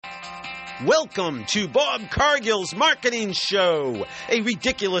Welcome to Bob Cargill's Marketing Show, a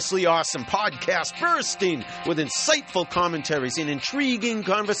ridiculously awesome podcast bursting with insightful commentaries and intriguing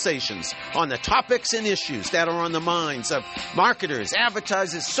conversations on the topics and issues that are on the minds of marketers,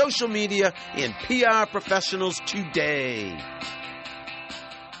 advertisers, social media, and PR professionals today.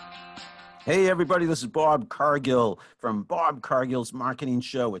 Hey everybody, this is Bob Cargill from Bob Cargill's Marketing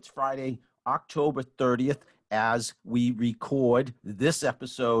Show. It's Friday, October 30th as we record this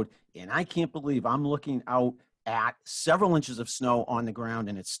episode, and I can't believe I'm looking out at several inches of snow on the ground,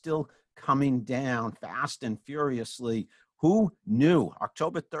 and it's still coming down fast and furiously. Who knew?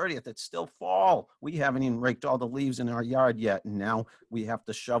 October 30th, it's still fall. We haven't even raked all the leaves in our yard yet, and now we have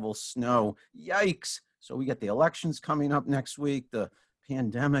to shovel snow. Yikes. So we got the elections coming up next week, the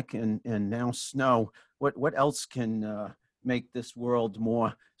pandemic, and now snow. What else can make this world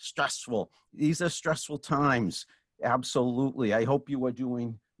more stressful? These are stressful times. Absolutely. I hope you are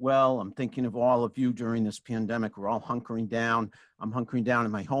doing well. I'm thinking of all of you during this pandemic. We're all hunkering down. I'm hunkering down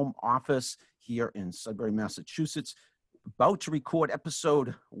in my home office here in Sudbury, Massachusetts, about to record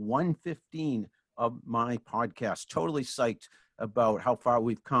episode 115 of my podcast. Totally psyched about how far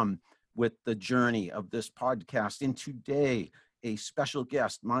we've come with the journey of this podcast. And today, a special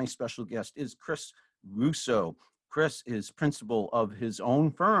guest, my special guest, is Chris Russo. Chris is principal of his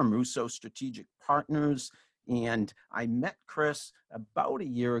own firm, Russo Strategic Partners, and I met Chris about a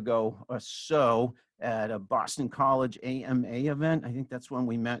year ago or so at a Boston College AMA event. I think that's when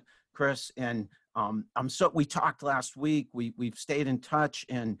we met Chris, and we talked last week. We've stayed in touch,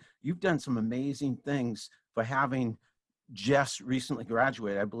 and you've done some amazing things for having just recently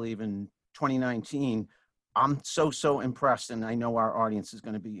graduated, I believe in 2019. I'm so impressed, and I know our audience is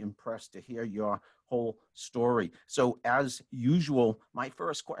going to be impressed to hear your whole story. So as usual, my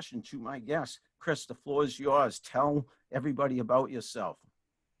first question to my guest, Chris, the floor is yours. Tell everybody about yourself.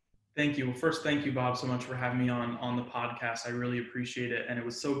 Thank you. Well, first, thank you, Bob, so much for having me on the podcast. I really appreciate it. And it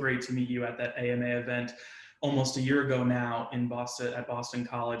was so great to meet you at that AMA event almost a year ago now in Boston at Boston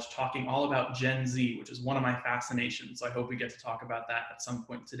College, talking all about Gen Z, which is one of my fascinations. So I hope we get to talk about that at some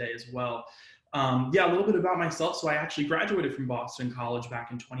point today as well. A little bit about myself. So I actually graduated from Boston College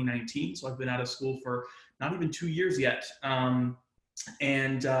back in 2019. So I've been out of school for not even 2 years yet.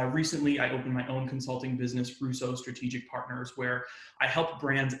 Recently I opened my own consulting business, Russo Strategic Partners, where I help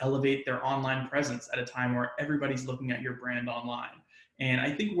brands elevate their online presence at a time where everybody's looking at your brand online. And I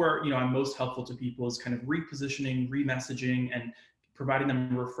think where, I'm most helpful to people is kind of repositioning, remessaging, and providing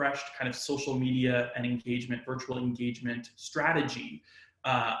them a refreshed kind of social media and engagement, virtual engagement strategy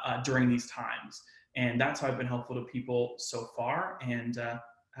during these times. And that's how I've been helpful to people so far. And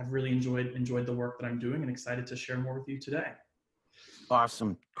I've really enjoyed the work that I'm doing and excited to share more with you today.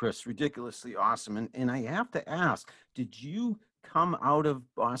 Awesome, Chris, ridiculously awesome. And I have to ask, did you come out of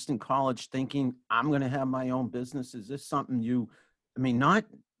Boston College thinking I'm going to have my own business? Is this something not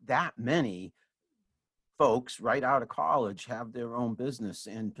that many folks right out of college have their own business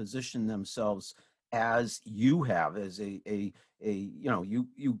and position themselves as you have, as you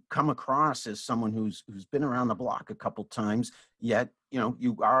come across as someone who's been around the block a couple times, yet,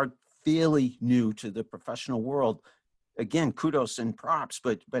 you are fairly new to the professional world. Again, kudos and props,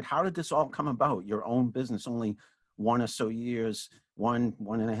 but how did this all come about? Your own business, only one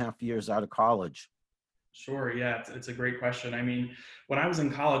and a half years out of college. Sure. Yeah, it's a great question. I mean, when I was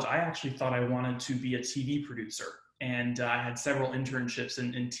in college, I actually thought I wanted to be a TV producer. And I had several internships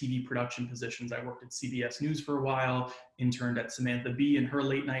in TV production positions. I worked at CBS News for a while, interned at Samantha Bee in her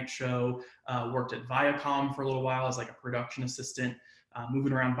late night show, worked at Viacom for a little while as like a production assistant,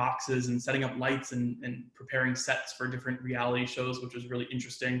 moving around boxes and setting up lights and preparing sets for different reality shows, which was really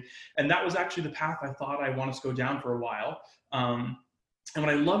interesting. And that was actually the path I thought I wanted to go down for a while. And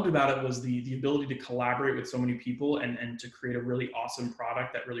what I loved about it was the ability to collaborate with so many people and to create a really awesome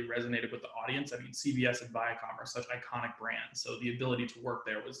product that really resonated with the audience. I mean, CBS and Viacom are such iconic brands. So the ability to work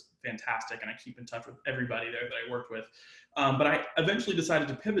there was fantastic. And I keep in touch with everybody there that I worked with. But I eventually decided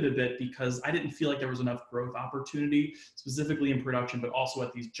to pivot a bit because I didn't feel like there was enough growth opportunity, specifically in production, but also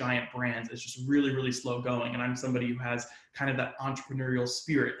at these giant brands. It's just really, really slow going. And I'm somebody who has kind of that entrepreneurial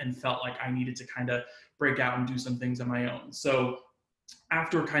spirit and felt like I needed to kind of break out and do some things on my own. So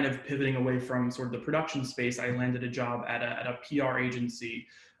after kind of pivoting away from sort of the production space, I landed a job at a PR agency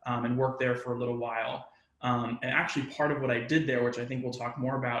and worked there for a little while. And actually part of what I did there, which I think we'll talk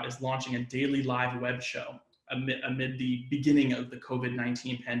more about, is launching a daily live web show amid the beginning of the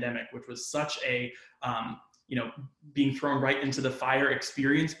COVID-19 pandemic, which was such a, being thrown right into the fire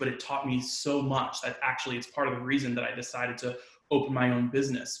experience, but it taught me so much that actually it's part of the reason that I decided to open my own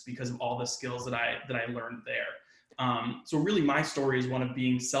business, because of all the skills that I learned there. So really my story is one of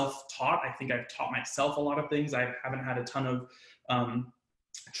being self-taught. I think I've taught myself a lot of things. I haven't had a ton of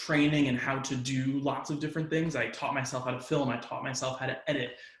training and how to do lots of different things. I taught myself how to film. I taught myself how to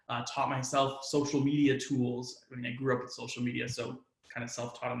edit, taught myself social media tools. I mean, I grew up with social media, so kind of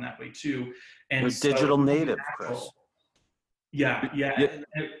self-taught in that way too. And You're a so digital it was native, natural. Chris. Yeah. Yeah.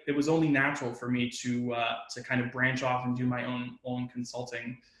 It was only natural for me to kind of branch off and do my own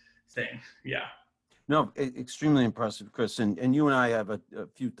consulting thing. Yeah. No, extremely impressive, Chris. And you and I have a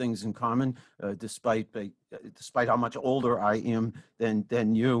few things in common, despite how much older I am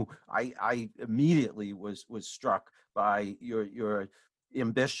than you. I immediately was struck by your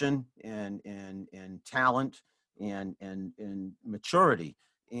ambition and talent and maturity.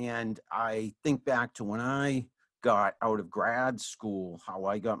 And I think back to when I got out of grad school, how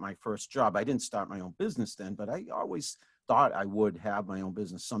I got my first job. I didn't start my own business then, but I always thought I would have my own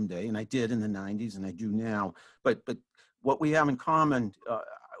business someday, and I did in the 90s, and I do now. But what we have in common,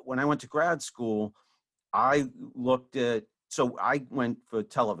 when I went to grad school, I looked at, so I went for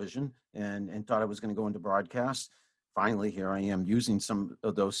television and thought I was going to go into broadcast. Finally, here I am using some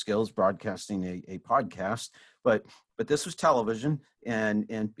of those skills, broadcasting a podcast. But this was television,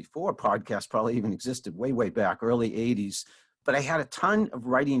 and before podcast probably even existed, way back, early 80s. But I had a ton of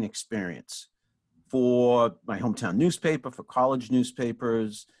writing experience for my hometown newspaper, for college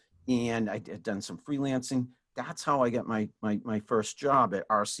newspapers, and I had done some freelancing. That's how I got my first job at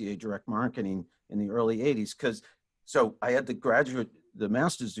RCA Direct Marketing in the early 80s. So I had the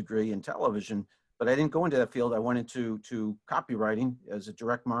master's degree in television, but I didn't go into that field. I went into copywriting as a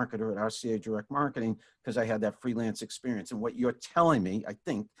direct marketer at RCA Direct Marketing because I had that freelance experience. And what you're telling me, I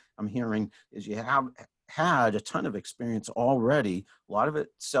think I'm hearing, is you have had a ton of experience already, a lot of it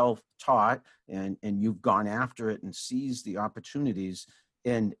self-taught, and you've gone after it and seized the opportunities,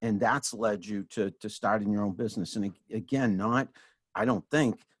 and that's led you to starting your own business. And again, I don't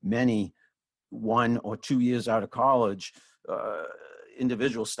think many 1 or 2 years out of college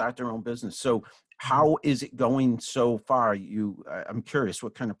individuals start their own business. So how is it going so far? I'm curious,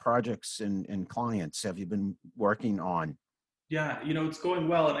 what kind of projects and clients have you been working on? Yeah, it's going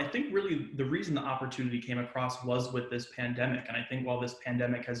well. And I think really the reason the opportunity came across was with this pandemic. And I think while this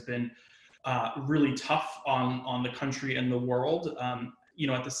pandemic has been really tough on the country and the world,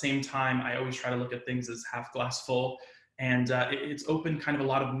 at the same time, I always try to look at things as half glass full. And it's opened kind of a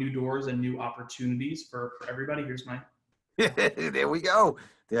lot of new doors and new opportunities for everybody. Here's my. There we go.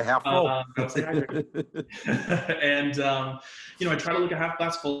 They're half full. Go say hi. And, I try to look at half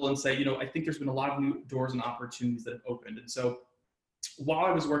glass full and say, I think there's been a lot of new doors and opportunities that have opened. And so while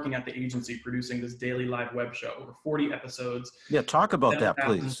I was working at the agency producing this daily live web show, over 40 episodes. Yeah, talk about that,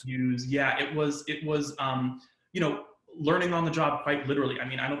 please. Views. Yeah, it was, learning on the job quite literally. I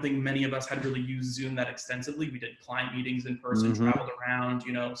mean, I don't think many of us had really used Zoom that extensively. We did client meetings in person, traveled around,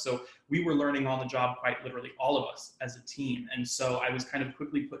 so we were learning on the job quite literally, all of us as a team. And so I was kind of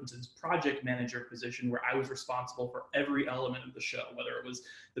quickly put into this project manager position where I was responsible for every element of the show, whether it was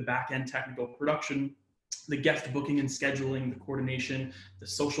the back-end technical production, the guest booking and scheduling, the coordination, the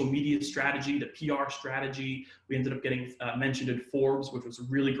social media strategy, the PR strategy. We ended up getting mentioned in Forbes, which was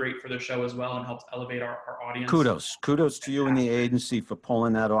really great for the show as well and helped elevate our audience. Kudos to you and the agency for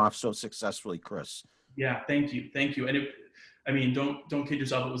pulling that off so successfully, Chris. Yeah, thank you. Don't kid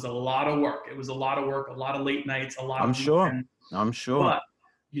yourself. It was a lot of work. It was a lot of work, a lot of late nights, a lot of weekends. I'm sure. But,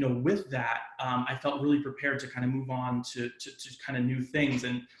 with that, I felt really prepared to kind of move on to kind of new things.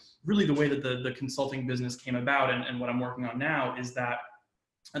 And really the way that the consulting business came about and what I'm working on now is that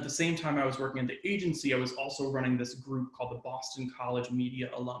at the same time I was working at the agency, I was also running this group called the Boston College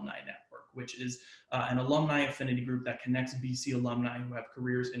Media Alumni Network, which is an alumni affinity group that connects BC alumni who have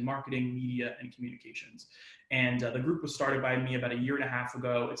careers in marketing, media, and communications. And the group was started by me about 1.5 years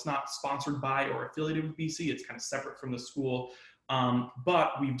ago. It's not sponsored by or affiliated with BC. It's kind of separate from the school.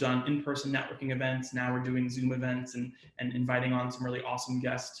 But we've done in-person networking events. Now we're doing Zoom events and inviting on some really awesome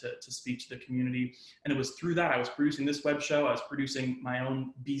guests to speak to the community. And it was through that I was producing this web show. I was producing my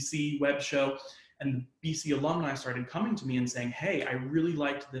own BC web show. And the BC alumni started coming to me and saying, hey, I really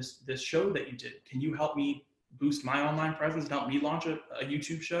liked this show that you did. Can you help me boost my online presence and help me launch a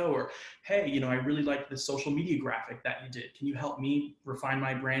YouTube show? Or, hey, I really liked this social media graphic that you did. Can you help me refine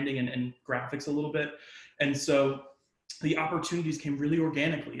my branding and graphics a little bit? And so the opportunities came really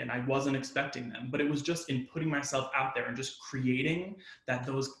organically and I wasn't expecting them, but it was just in putting myself out there and just creating that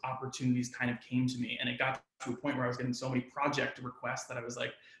those opportunities kind of came to me. And it got to a point where I was getting so many project requests that I was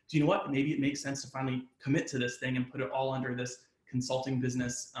like, do you know what? Maybe it makes sense to finally commit to this thing and put it all under this consulting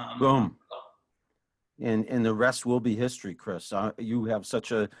business. Boom. And the rest will be history, Chris. You have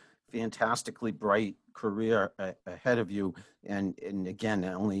such a fantastically bright career ahead of you. And again,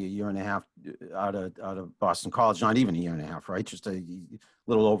 only a year and a half out of Boston College, not even a year and a half, right? Just a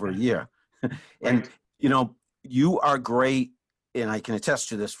little over a year. And, Right. you are great. And I can attest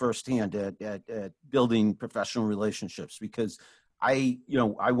to this firsthand at building professional relationships, because I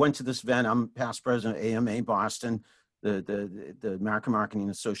went to this event. I'm past president of AMA Boston, the American Marketing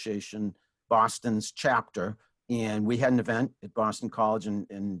Association, Boston's chapter. And we had an event at Boston College,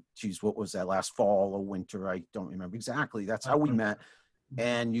 and geez, what was that, last fall or winter? I don't remember exactly. That's how we met.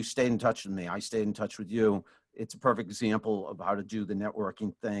 And you stayed in touch with me. I stayed in touch with you. It's a perfect example of how to do the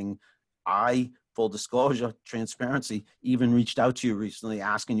networking thing. Full disclosure, transparency, even reached out to you recently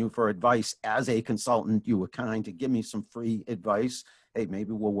asking you for advice as a consultant. You were kind to give me some free advice. Hey,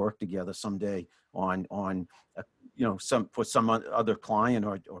 maybe we'll work together someday on some other client,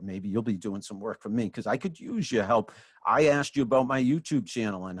 or maybe you'll be doing some work for me, because I could use your help. I asked you about my YouTube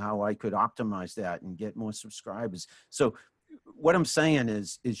channel and how I could optimize that and get more subscribers. So what I'm saying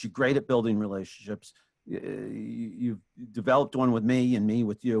is you're great at building relationships. You've developed one with me and me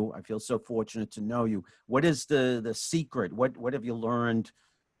with you. I feel so fortunate to know you. What is the secret? What have you learned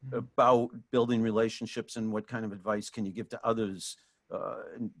about building relationships, and what kind of advice can you give to others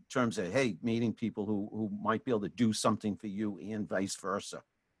in terms of, hey, meeting people who might be able to do something for you and vice versa?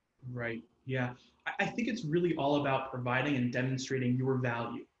 Right. Yeah. I think it's really all about providing and demonstrating your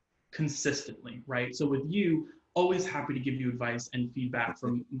value consistently, right? So with you, always happy to give you advice and feedback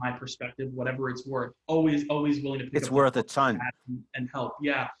from my perspective, whatever it's worth. Always willing to pick It's up the worth a phone ton. and help.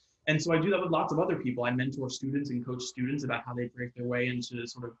 Yeah. And so I do that with lots of other people. I mentor students and coach students about how they break their way into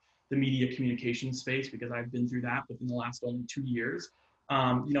sort of the media communication space, because I've been through that within the last only 2 years.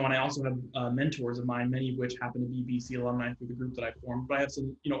 And I also have mentors of mine, many of which happen to be BC alumni through the group that I formed, but I have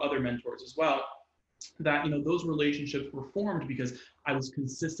some, other mentors as well, that, those relationships were formed because I was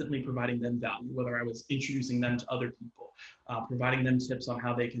consistently providing them value, whether I was introducing them to other people, providing them tips on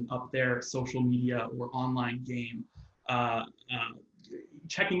how they can up their social media or online game, uh, uh,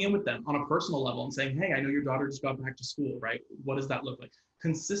 checking in with them on a personal level and saying, hey, I know your daughter just got back to school, right? What does that look like?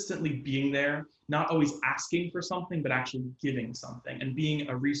 Consistently being there, not always asking for something, but actually giving something, and being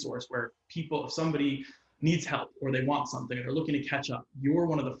a resource where people, if somebody needs help or they want something or they're looking to catch up, you're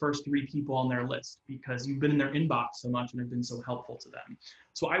one of the first 3 people on their list because you've been in their inbox so much and have been so helpful to them.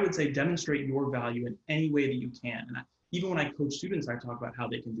 So I would say demonstrate your value in any way that you can. And even when I coach students, I talk about how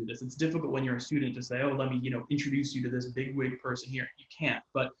they can do this. It's difficult when you're a student to say, oh, let me, introduce you to this big wig person here. You can't,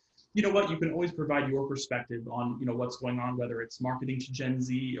 but you know what? You can always provide your perspective on, what's going on, whether it's marketing to Gen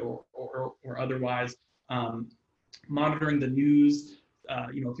Z or otherwise, monitoring the news.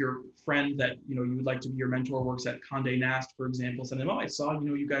 If your friend that, you would like to be your mentor works at Condé Nast, for example, send them, oh, I saw,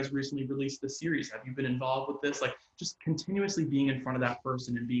 you guys recently released this series. Have you been involved with this? Like, just continuously being in front of that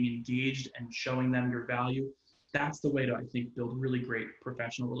person and being engaged and showing them your value. That's the way to, I think, build really great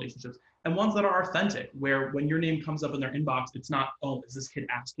professional relationships, and ones that are authentic, where when your name comes up in their inbox, it's not, oh, is this kid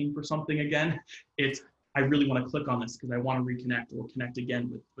asking for something again? It's, I really want to click on this because I want to reconnect or connect again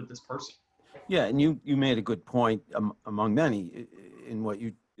with this person. Yeah, and you made a good point, among many,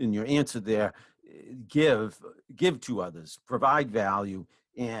 in your answer there. Give to others, provide value,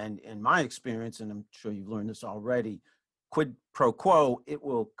 and in my experience, and I'm sure you've learned this already, quid pro quo, it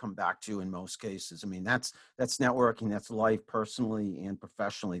will come back to you in most cases. I mean, that's networking, that's life, personally and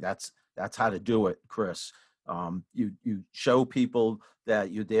professionally. That's how to do it, Chris. You show people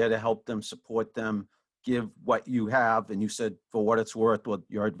that you're there to help them, support them, give what you have. And you said, for what it's worth, what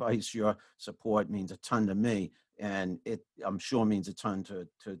your advice, your support means a ton to me. And it, I'm sure, means a ton to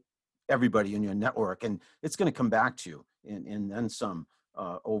everybody in your network. And it's going to come back to you and then some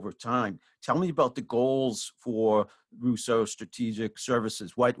over time. Tell me about the goals for Russo Strategic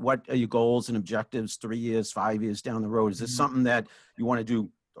Services. What are your goals and objectives 3 years, 5 years down the road? Is this something that you want to do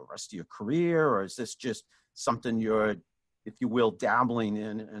the rest of your career, or is this just something you're, if you will, dabbling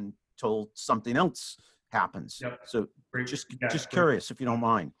in until something else happens? Yep. So Great. just curious, if you don't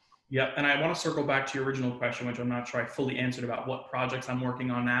mind. Yeah, and I want to circle back to your original question, which I'm not sure I fully answered, about what projects I'm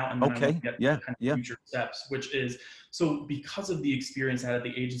working on now, and then I want to get to kind of future steps, which is, so because of the experience I had at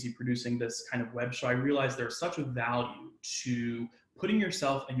the agency producing this kind of web show, I realized there's such a value to putting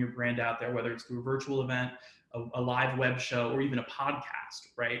yourself and your brand out there, whether it's through a virtual event, a live web show, or even a podcast,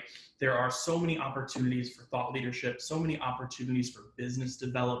 right? There are so many opportunities for thought leadership, so many opportunities for business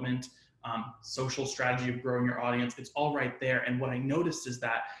development, social strategy of growing your audience. It's all right there. And what I noticed is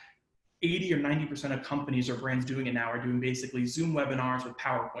that 80 or 90% of companies or brands doing it now are doing basically Zoom webinars with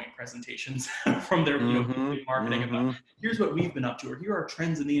PowerPoint presentations from their marketing about, here's what we've been up to, or here are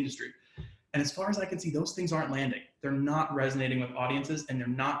trends in the industry. And as far as I can see, those things aren't landing. they're not resonating with audiences, and they're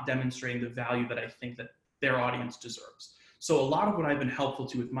not demonstrating the value that I think that their audience deserves. So a lot of what I've been helpful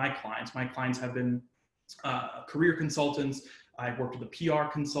to with my clients have been career consultants. I've worked with a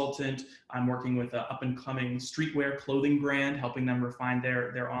PR consultant. I'm working with an up and coming streetwear clothing brand, helping them refine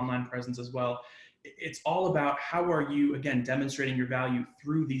their online presence as well. It's all about how are you, again, demonstrating your value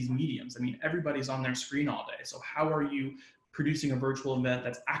through these mediums. I mean, everybody's on their screen all day. So how are you producing a virtual event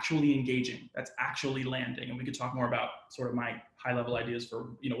that's actually engaging, that's actually landing? And we could talk more about sort of my high level ideas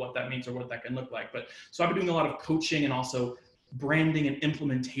for, what that means or what that can look like. But so I've been doing a lot of coaching and also branding and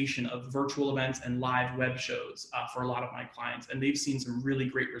implementation of virtual events and live web shows for a lot of my clients. And they've seen some really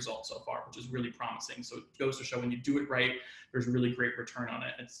great results so far, which is really promising. So it goes to show when you do it right, there's really great return on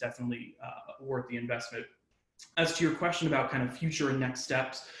it. It's definitely worth the investment. As to your question about kind of future and next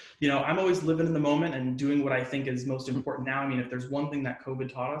steps, I'm always living in the moment and doing what I think is most important now. I mean, if there's one thing that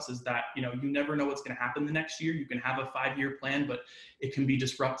COVID taught us is that, you never know what's going to happen the next year. You can have a 5-year plan, but it can be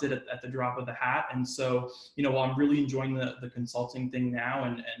disrupted at the drop of the hat. And so, while I'm really enjoying the consulting thing now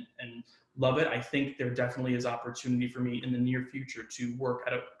and love it, I think there definitely is opportunity for me in the near future to work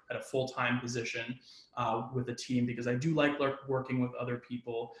at a full-time position with a team, because I do like working with other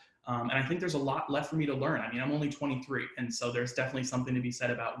people. And I think there's a lot left for me to learn. I mean, I'm only 23. And so there's definitely something to be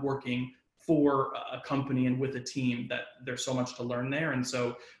said about working for a company and with a team, that there's so much to learn there. And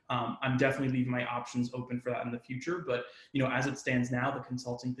so I'm definitely leaving my options open for that in the future. But, as it stands now, the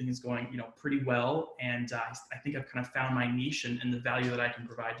consulting thing is going, pretty well. And I think I've kind of found my niche and the value that I can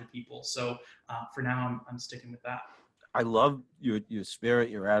provide to people. So for now, I'm sticking with that. I love your spirit,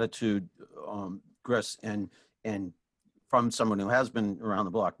 your attitude, Chris, and from someone who has been around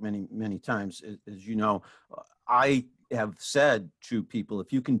the block many, many times, as you know, I have said to people,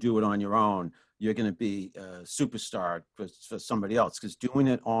 if you can do it on your own, you're going to be a superstar for somebody else, because doing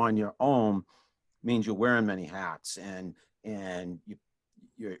it on your own means you're wearing many hats and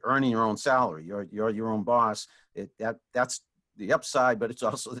you're earning your own salary. You're your own boss. That's the upside, but it's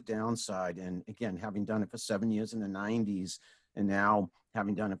also the downside. And again, having done it for 7 years in the 90s, and now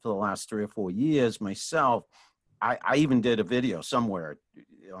having done it for the last 3 or 4 years myself, I even did a video somewhere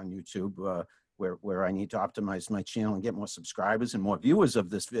on YouTube where I need to optimize my channel and get more subscribers and more viewers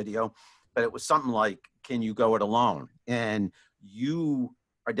of this video. But it was something like, can you go it alone? And you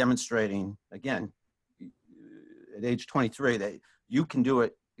are demonstrating, again, at age 23, that you can do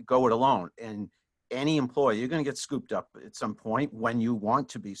it, go it alone. And any employee, you're going to get scooped up at some point when you want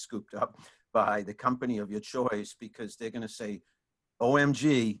to be scooped up by the company of your choice, because they're going to say,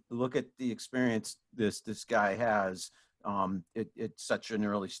 OMG, look at the experience this guy has. It's such an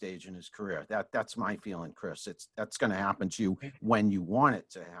early stage in his career. That's my feeling, Chris. That's going to happen to you when you want it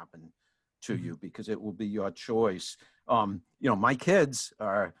to happen to you, because it will be your choice. My kids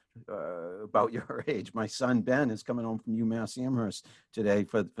are about your age. My son, Ben, is coming home from UMass Amherst today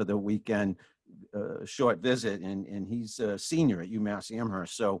for the weekend short visit, and he's a senior at UMass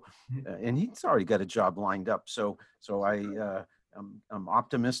Amherst. So, and he's already got a job lined up. So I'm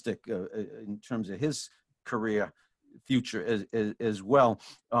optimistic in terms of his career future as well.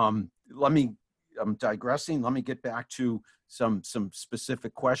 I'm digressing. Let me get back to some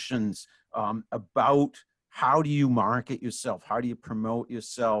specific questions about how do you market yourself? How do you promote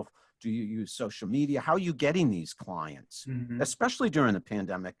yourself? Do you use social media? How are you getting these clients, especially during the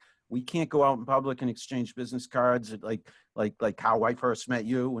pandemic? We can't go out in public and exchange business cards like how I first met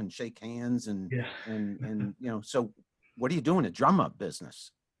you and shake hands and so what are you doing to drum up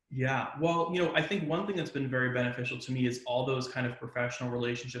business? Yeah, well, I think one thing that's been very beneficial to me is all those kind of professional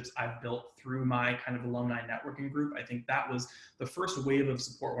relationships I've built through my kind of alumni networking group. I think that was the first wave of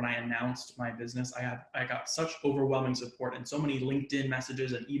support when I announced my business. I got such overwhelming support and so many LinkedIn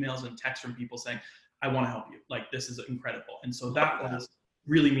messages and emails and texts from people saying, I want to help you. Like, this is incredible. And so that was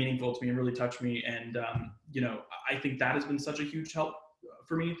really meaningful to me and really touched me. And, I think that has been such a huge help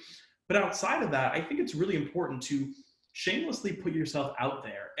for me. But outside of that, I think it's really important to shamelessly put yourself out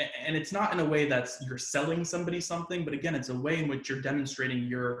there. And it's not in a way that's you're selling somebody something, but again, it's a way in which you're demonstrating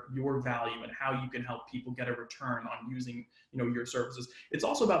your value and how you can help people get a return on using, your services. It's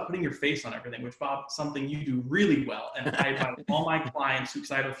also about putting your face on everything, which, Bob, something you do really well. And I have all my clients,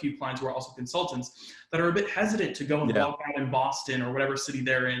 because I have a few clients who are also consultants, that are a bit hesitant to go and walk out in Boston or whatever city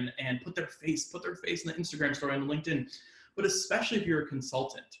they're in and put their face in the Instagram story and LinkedIn. But especially if you're a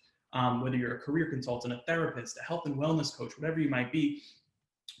consultant, whether you're a career consultant, a therapist, a health and wellness coach, whatever you might be,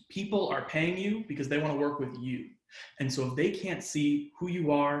 people are paying you because they want to work with you. And so if they can't see who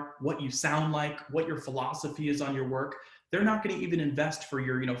you are, what you sound like, what your philosophy is on your work, they're not going to even invest for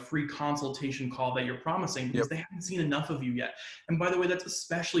your, free consultation call that you're promising, because they haven't seen enough of you yet. And by the way, that's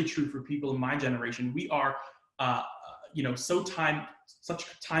especially true for people in my generation. We are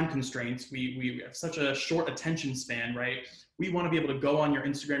such time constraints. We have such a short attention span, right? We want to be able to go on your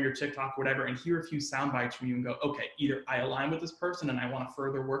Instagram, your TikTok, whatever, and hear a few sound bites from you and go, okay, either I align with this person and I want to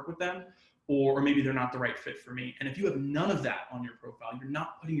further work with them, or maybe they're not the right fit for me. And if you have none of that on your profile, you're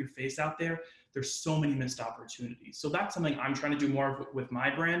not putting your face out there, there's so many missed opportunities. So that's something I'm trying to do more of with my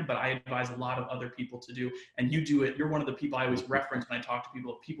brand, but I advise a lot of other people to do. And you do it. You're one of the people I always reference when I talk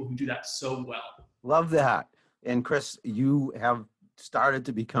to people who do that so well. Love that. And Chris, you have started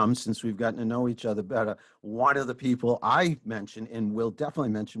to become, since we've gotten to know each other better, one of the people I mention, and will definitely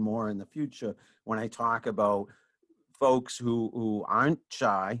mention more in the future when I talk about folks who aren't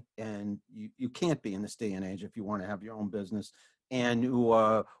shy, and you can't be in this day and age if you want to have your own business, and who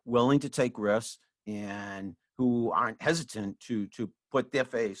are willing to take risks and who aren't hesitant to put their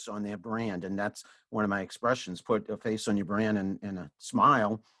face on their brand. And that's one of my expressions: put a face on your brand and a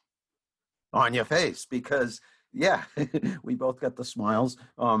smile on your face, because yeah, we both got the smiles.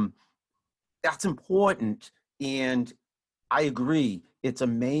 That's important. And I agree. It's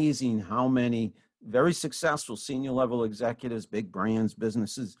amazing how many very successful senior level executives, big brands,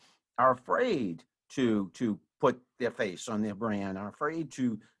 businesses are afraid to put their face on their brand, are afraid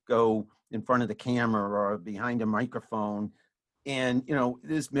to go in front of the camera or behind a microphone. And,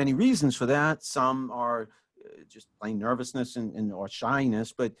 there's many reasons for that. Some are just plain nervousness and or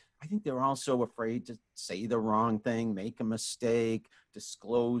shyness, but I think they're also afraid to say the wrong thing, make a mistake,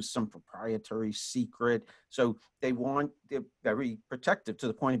 disclose some proprietary secret. So they're very protective, to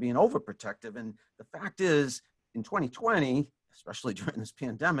the point of being overprotective. And the fact is, in 2020, especially during this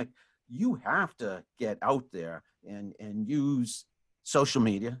pandemic, you have to get out there and use social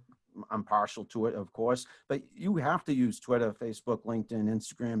media. I'm partial to it, of course, but you have to use Twitter, Facebook, LinkedIn,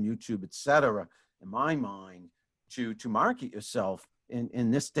 Instagram, YouTube, etc., in my mind, to market yourself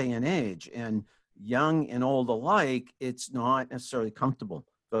in this day and age. And young and old alike, it's not necessarily comfortable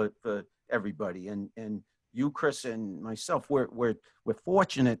for everybody. And you, Chris, and myself, we're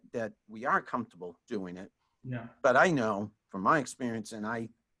fortunate that we are comfortable doing it. Yeah. But I know from my experience, and I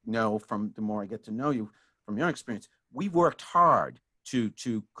know from the more I get to know you from your experience, we've worked hard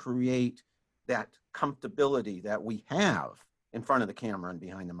to create that comfortability that we have in front of the camera and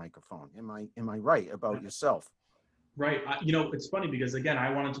behind the microphone. Am I right about yourself? Right. It's funny because, again, I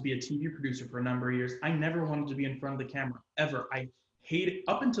wanted to be a TV producer for a number of years. I never wanted to be in front of the camera, ever. I hated,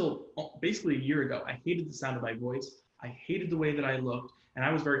 up until basically a year ago, I hated the sound of my voice. I hated the way that I looked, and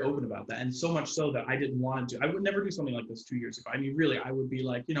I was very open about that. And so much so that I didn't want to. I would never do something like this 2 years ago. I mean, really, I would be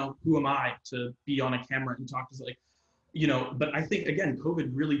like, who am I to be on a camera and talk to, but I think, again, COVID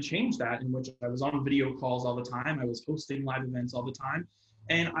really changed that, in which I was on video calls all the time. I was hosting live events all the time.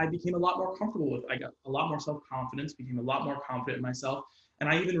 And I became a lot more comfortable with it. I got a lot more self-confidence, became a lot more confident in myself. And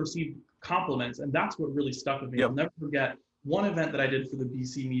I even received compliments. And that's what really stuck with me. Yep. I'll never forget one event that I did for the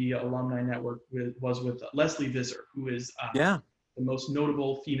BC Media Alumni Network was with Leslie Visser, who is the most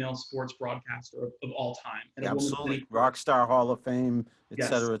notable female sports broadcaster of all time. And absolutely. Rockstar Hall of Fame, et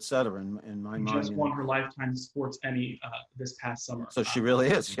cetera, in my mind. She just won her Lifetime Sports Emmy this past summer. So she really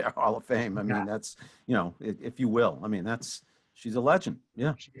is, Hall of Fame. I mean, that's, if you will. I mean, she's a legend.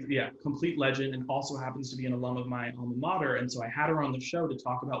 Yeah. Yeah, complete legend, and also happens to be an alum of my alma mater. And so I had her on the show to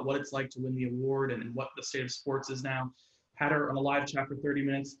talk about what it's like to win the award and what the state of sports is now. Had her on a live chat for 30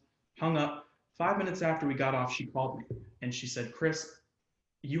 minutes, hung up. 5 minutes after we got off, she called me and she said, "Chris,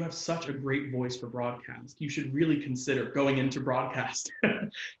 you have such a great voice for broadcast. You should really consider going into broadcast."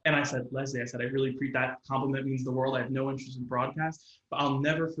 And I said, "Leslie, I really appreciate that. Compliment means the world. I have no interest in broadcast, but I'll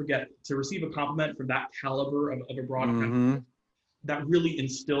never forget to receive a compliment from that caliber of a broadcaster." Mm-hmm. That really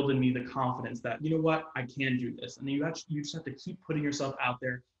instilled in me the confidence that, I can do this. And you just have to keep putting yourself out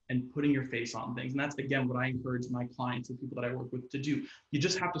there and putting your face on things. And that's, again, what I encourage my clients and people that I work with to do. You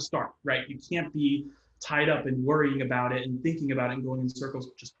just have to start, right? You can't be tied up and worrying about it and thinking about it and going in circles.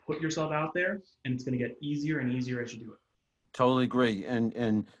 Just put yourself out there, and it's going to get easier and easier as you do it. Totally agree.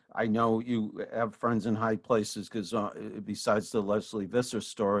 And I know you have friends in high places, because besides the Leslie Visser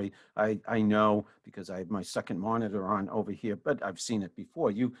story, I know, because I have my second monitor on over here, but I've seen it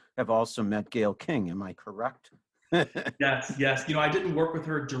before. You have also met Gayle King. Am I correct? Yes. I didn't work with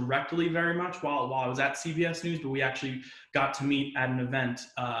her directly very much while I was at CBS News, but we actually got to meet at an event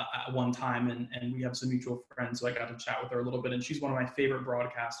at one time, and we have some mutual friends, so I got to chat with her a little bit. And she's one of my favorite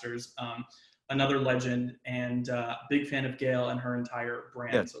broadcasters. Another legend, and big fan of Gayle and her entire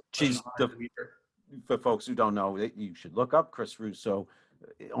brand. Yeah, so she's for folks who don't know, you should look up Chris Russo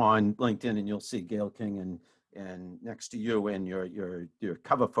on LinkedIn, and you'll see Gayle King and next to you and your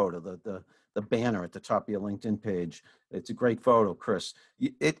cover photo, the banner at the top of your LinkedIn page. It's a great photo, Chris.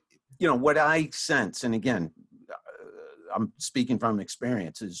 What I sense, and again, I'm speaking from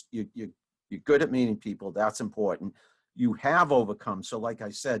experience, is you're good at meeting people. That's important. You have overcome. So like I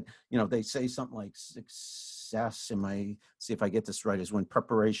said, they say something like success, see if I get this right, is when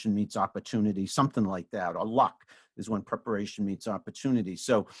preparation meets opportunity, something like that, or luck is when preparation meets opportunity.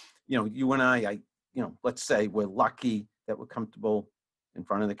 So, you and I, let's say we're lucky that we're comfortable in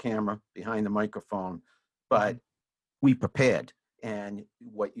front of the camera, behind the microphone, but we prepared. And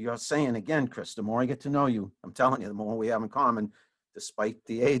what you're saying again, Chris, the more I get to know you, I'm telling you, the more we have in common, despite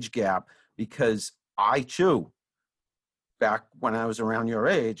the age gap, because I too, back when I was around your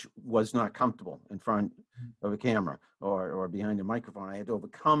age, was not comfortable in front of a camera or behind a microphone. I had to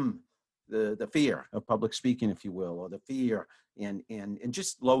overcome the fear of public speaking, if you will, or the fear and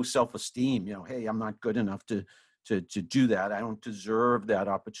just low self-esteem. Hey, I'm not good enough to do that. I don't deserve that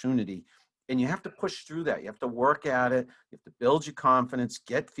opportunity. And you have to push through that. You have to work at it. You have to build your confidence,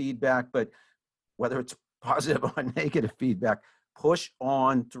 get feedback, but whether it's positive or negative feedback, push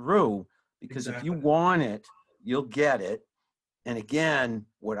on through, because if you want it, you'll get it. And again,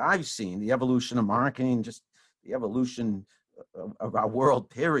 what I've seen, the evolution of marketing, just the evolution of our world,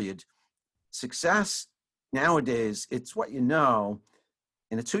 period. Success nowadays, it's what you know,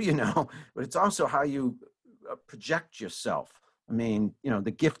 and it's who you know, but it's also how you project yourself. I mean,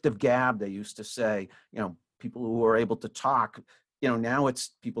 the gift of gab, they used to say, people who are able to talk, now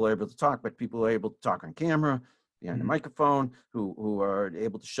it's people are able to talk, but people are able to talk on camera, behind the microphone, who are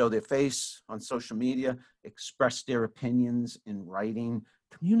able to show their face on social media, express their opinions in writing.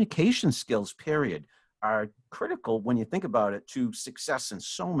 Communication skills, period, are critical when you think about it to success in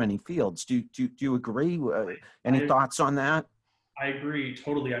so many fields. Do you agree? Any thoughts on that? I agree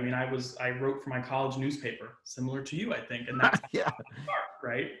totally. I mean, I wrote for my college newspaper, similar to you, I think, and that's Yeah. how I start,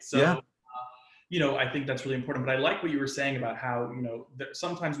 right? So, Yeah. I think that's really important. But I like what you were saying about how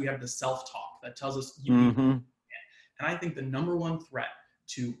sometimes we have the self-talk that tells us you need. And I think the number one threat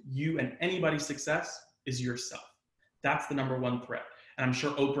to you and anybody's success is yourself. That's the number one threat. And I'm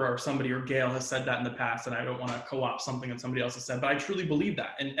sure Oprah or somebody or Gail has said that in the past, and I don't want to co-opt something that somebody else has said, but I truly believe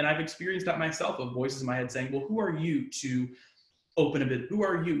that. And I've experienced that myself, of voices in my head saying, well, who are you to open a bit? Who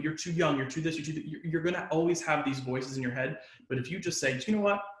are you? You're too young. You're too this. You're going to always have these voices in your head. But if you just say, you know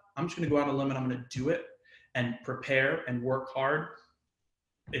what? I'm just going to go out on a limb and I'm going to do it and prepare and work hard,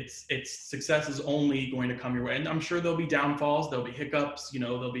 it's success is only going to come your way. And I'm sure there'll be downfalls, there'll be hiccups,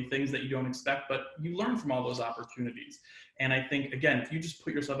 there'll be things that you don't expect, but you learn from all those opportunities. And I think, again, if you just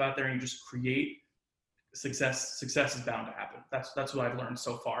put yourself out there and you just create, success is bound to happen. That's what I've learned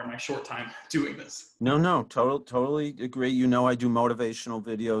so far in my short time doing this. No, totally agree. I do motivational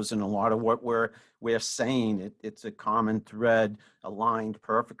videos, and a lot of what we're saying, it's a common thread aligned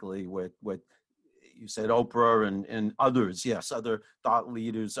perfectly with you said, Oprah and others. Yes, other thought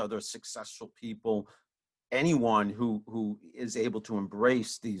leaders, other successful people, anyone who is able to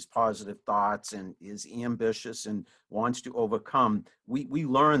embrace these positive thoughts and is ambitious and wants to overcome. We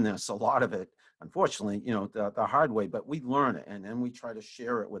learn this, a lot of it, unfortunately, the hard way, but we learn it, and then we try to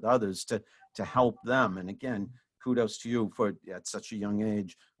share it with others to help them. And again, kudos to you for at such a young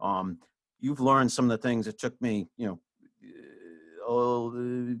age. You've learned some of the things that took me,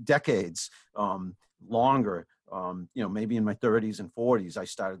 decades, longer. Maybe in my 30s and 40s, I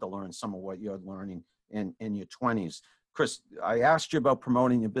started to learn some of what you're learning in your 20s. Chris, I asked you about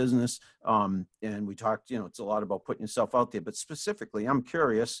promoting your business, and we talked, it's a lot about putting yourself out there, but specifically, I'm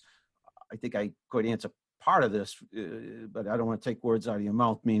curious. I think I could answer part of this, but I don't want to take words out of your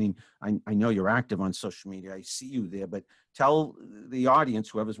mouth, meaning I know you're active on social media. I see you there, but tell the audience,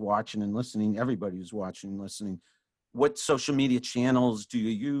 whoever's watching and listening, everybody who's watching and listening, what social media channels do you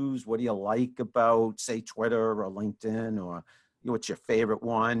use? What do you like about, say, Twitter or LinkedIn, or what's your favorite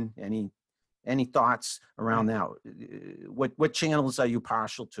one? Any thoughts around that? What channels are you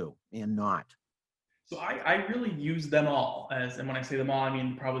partial to and not? So I really use them all, and when I say them all, I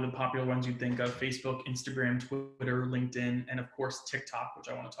mean probably the popular ones you think of: Facebook, Instagram, Twitter, LinkedIn, and of course TikTok, which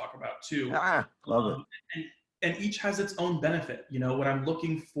I want to talk about too. Love it. And each has its own benefit. When I'm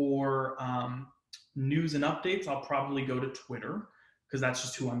looking for news and updates, I'll probably go to Twitter, because that's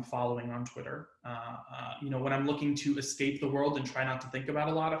just who I'm following on Twitter. When I'm looking to escape the world and try not to think about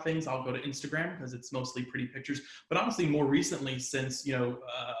a lot of things, I'll go to Instagram, because it's mostly pretty pictures. But honestly, more recently, since the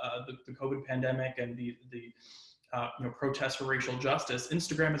COVID pandemic and the protests for racial justice,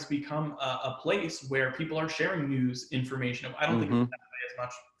 Instagram has become a place where people are sharing news, information. I don't think it was that way as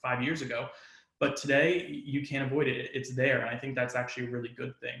much 5 years ago. But today, you can't avoid it. It's there. And I think that's actually a really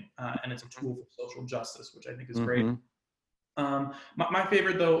good thing. And it's a tool for social justice, which I think is great. My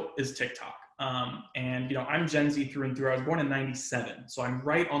favorite though is TikTok. And I'm Gen Z through and through. I was born in '97, so I'm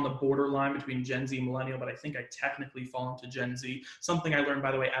right on the borderline between Gen Z and millennial, but I think I technically fall into Gen Z. Something I learned,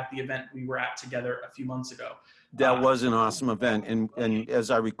 by the way, at the event we were at together a few months ago. That was an awesome event. And as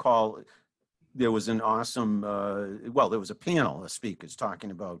I recall, there was an awesome, there was a panel of speakers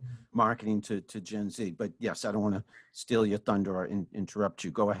talking about marketing to Gen Z. But yes, I don't want to steal your thunder or interrupt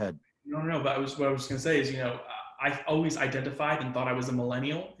you. Go ahead. No, but what I was going to say is, I always identified and thought I was a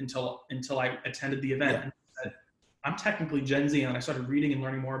millennial until I attended the event. Yeah. And said, I'm technically Gen Z, and I started reading and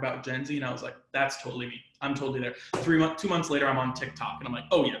learning more about Gen Z, and I was like, that's totally me. I'm totally there. 2 months later, I'm on TikTok, and I'm like,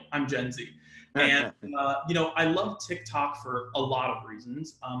 oh yeah, I'm Gen Z. And I love TikTok for a lot of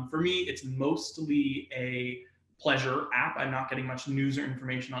reasons. For me, it's mostly a pleasure app. I'm not getting much news or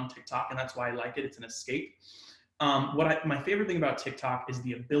information on TikTok, and that's why I like it. It's an escape. My favorite thing about TikTok is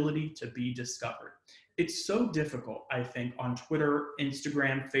the ability to be discovered. It's so difficult, I think, on Twitter,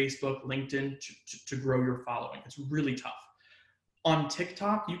 Instagram, Facebook, LinkedIn to grow your following. It's really tough. On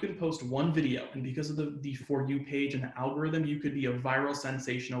TikTok, you can post one video, and because of the For You page and the algorithm, you could be a viral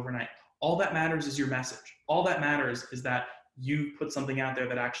sensation overnight. All that matters is your message. All that matters is that you put something out there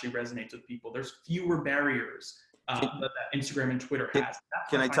that actually resonates with people. There's fewer barriers that Instagram and Twitter has.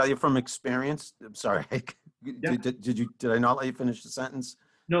 Can I tell you from experience? I'm sorry. Yeah. Did I not let you finish the sentence?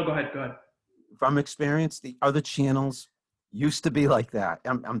 No, go ahead. From experience, the other channels used to be like that.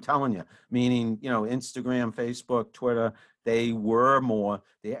 I'm telling you, meaning, Instagram, Facebook, Twitter, they were more,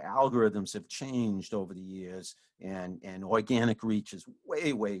 the algorithms have changed over the years, and organic reach is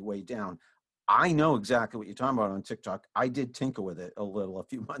way, way, way down. I know exactly what you're talking about on TikTok. I did tinker with it a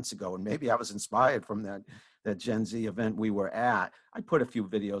few months ago, and maybe I was inspired from that Gen Z event we were at. I put a few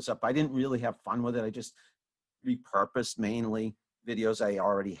videos up. I didn't really have fun with it. I just repurposed mainly videos I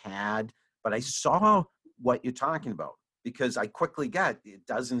already had, but I saw what you're talking about because I quickly got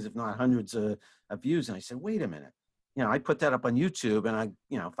dozens, if not hundreds of views. And I said, wait a minute, I put that up on YouTube, and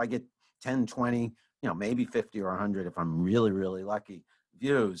if I get 10, 20, maybe 50 or 100, if I'm really, really lucky,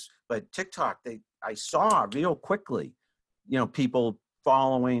 views. But TikTok, I saw real quickly, people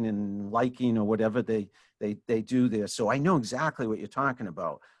following and liking or whatever they do there. So I know exactly what you're talking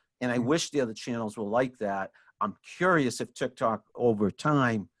about. And I wish the other channels were like that. I'm curious if TikTok over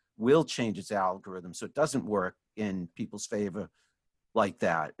time will change its algorithm so it doesn't work in people's favor like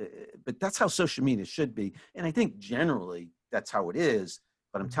that. But that's how social media should be. And I think generally that's how it is.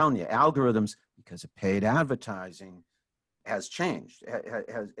 But I'm telling you, algorithms, because of paid advertising, has changed,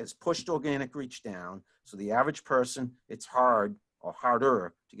 has pushed organic reach down. So the average person, it's hard or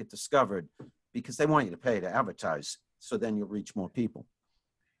harder to get discovered because they want you to pay to advertise. So then you'll reach more people.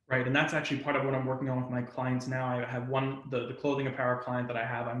 Right, and that's actually part of what I'm working on with my clients now. I have the clothing apparel client that I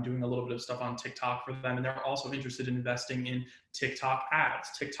have. I'm doing a little bit of stuff on TikTok for them, and they're also interested in investing in TikTok ads,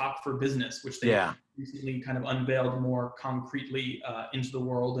 TikTok for business, which they recently kind of unveiled more concretely into the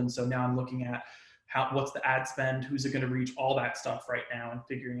world. And so now I'm looking at what's the ad spend, who's it going to reach, all that stuff right now, and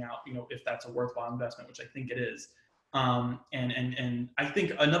figuring out if that's a worthwhile investment, which I think it is. And I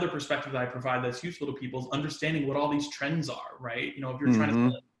think another perspective that I provide that's useful to people is understanding what all these trends are, right? If you're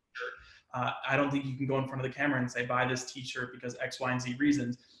trying to I don't think you can go in front of the camera and say, buy this t-shirt because X, Y, and Z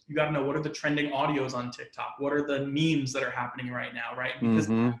reasons. You got to know, what are the trending audios on TikTok? What are the memes that are happening right now, right? Because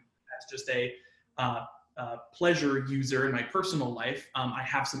that's just a pleasure user in my personal life. I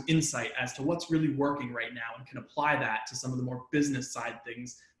have some insight as to what's really working right now and can apply that to some of the more business side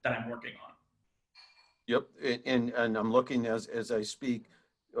things that I'm working on. Yep, and I'm looking as I speak,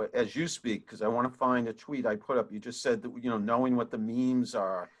 as you speak, because I want to find a tweet I put up. You just said that, knowing what the memes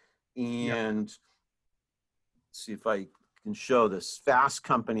are. And let's see if I can show this. Fast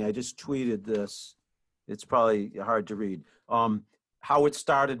Company, I just tweeted this. It's probably hard to read. How it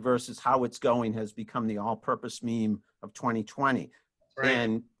started versus how it's going has become the all-purpose meme of 2020. Right.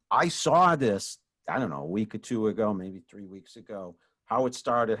 And I saw this, I don't know, a week or two ago, maybe 3 weeks ago, how it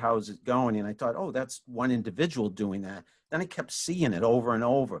started, how is it going? And I thought, oh, that's one individual doing that. Then I kept seeing it over and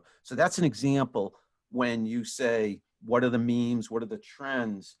over. So that's an example when you say, what are the memes? What are the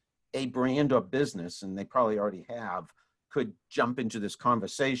trends? A brand or business, and they probably already have, could jump into this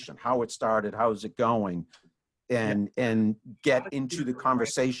conversation, how it started, how's it going, and get into the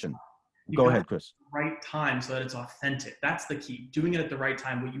conversation. Go ahead, Chris. Right time so that it's authentic. That's the key. Doing it at the right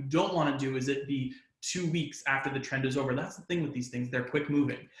time. What you don't want to do is it be 2 weeks after the trend is over. That's the thing with these things. They're quick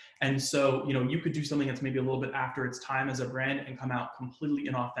moving. And so, you could do something that's maybe a little bit after its time as a brand and come out completely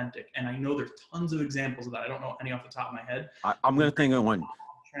inauthentic. And I know there's tons of examples of that. I don't know any off the top of my head. I'm going to think of one.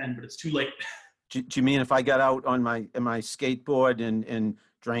 Trend, but it's too late. Do you mean if I got out on my skateboard and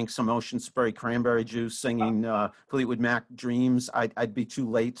drank some Ocean Spray cranberry juice, singing Fleetwood Mac Dreams, I'd be too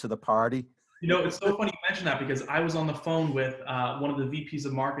late to the party. You know, it's so funny you mention that because I was on the phone with one of the VPs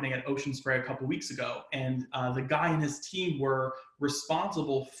of marketing at Ocean Spray a couple weeks ago, and the guy and his team were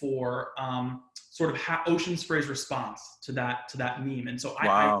responsible for sort of Ocean Spray's response to that meme. And so I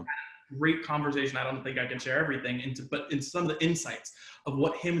had a great conversation. I don't think I can share everything, but in some of the insights of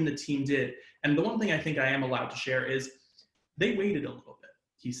what him and the team did. And the one thing I think I am allowed to share is they waited a little bit.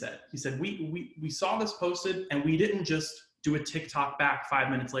 He said we saw this posted and we didn't just do a TikTok back 5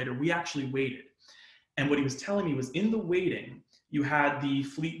 minutes later. We actually waited. And what he was telling me was in the waiting, you had the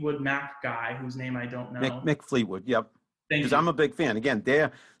Fleetwood Mac guy whose name I don't know. Mick Fleetwood, yep. Because I'm a big fan. Again,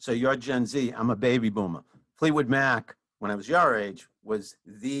 so you're Gen Z, I'm a baby boomer. Fleetwood Mac, when I was your age, was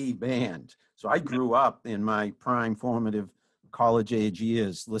the band. So I grew up in my prime formative college age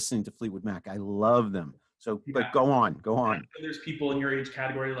years listening to Fleetwood Mac. I love them. So, but go on. There's people in your age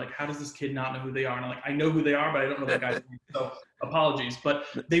category like, how does this kid not know who they are? And I'm like, I know who they are, but I don't know that guy's name. So apologies. But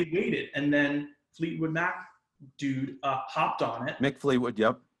they waited, and then Fleetwood Mac dude hopped on it. Mick Fleetwood,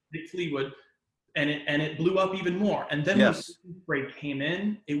 yep. Mick Fleetwood, and it blew up even more. And then when Spray came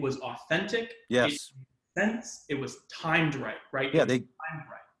in, it was authentic. Yes. It made sense. It was timed right? Yeah,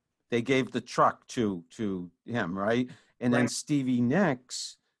 they gave the truck to him, right? And then Stevie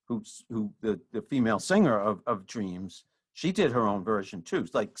Nicks, who the female singer of Dreams, she did her own version too.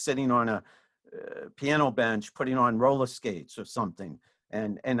 It's like sitting on a piano bench, putting on roller skates or something.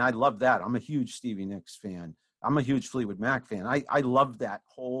 And I love that. I'm a huge Stevie Nicks fan. I'm a huge Fleetwood Mac fan. I love that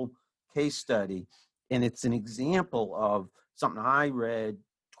whole case study. And it's an example of something I read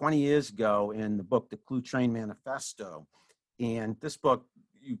 20 years ago in the book, The Clue Train Manifesto. And this book,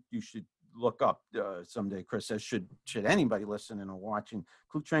 you should look up someday, Chris, as should anybody listening or watching.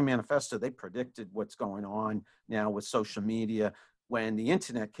 Clue Train Manifesto, they predicted what's going on now with social media when the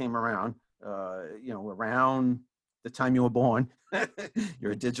internet came around, around the time you were born.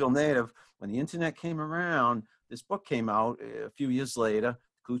 You're a digital native. When the internet came around, this book came out a few years later,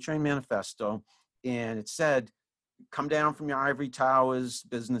 Clue Train Manifesto, and it said, come down from your ivory towers,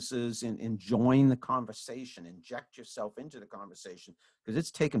 businesses, and join the conversation, inject yourself into the conversation, because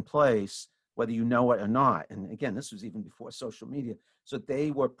it's taken place whether you know it or not. And again, this was even before social media. So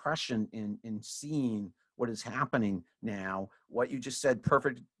they were prescient in seeing what is happening now. What you just said,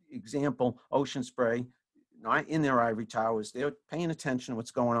 perfect example, Ocean Spray, not in their ivory towers. They're paying attention to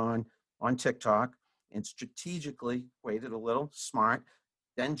what's going on TikTok and strategically waited a little, smart,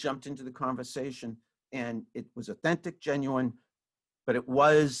 then jumped into the conversation. And it was authentic, genuine, but it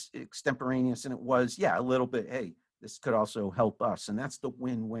was extemporaneous, and it was, a little bit, hey, this could also help us. And that's the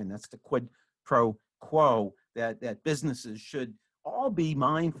win-win. That's the quid pro quo that businesses should all be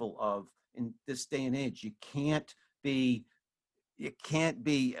mindful of in this day and age. You can't be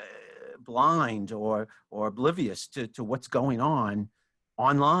blind or oblivious to what's going on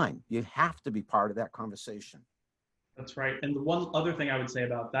online. You have to be part of that conversation. That's right. And the one other thing I would say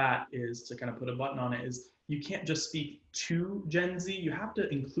about that is to kind of put a button on it is you can't just speak to Gen Z. You have to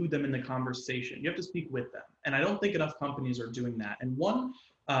include them in the conversation. You have to speak with them. And I don't think enough companies are doing that. And one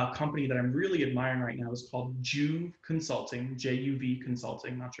company that I'm really admiring right now is called Juve Consulting, JUV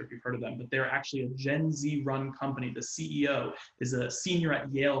Consulting. Not sure if you've heard of them, but they're actually a Gen Z run company. The CEO is a senior at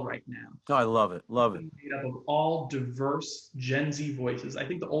Yale right now. Oh, I love it. Love it. Made up of all diverse Gen Z voices. I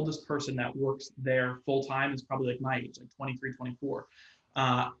think the oldest person that works there full time is probably like my age, like 23, 24.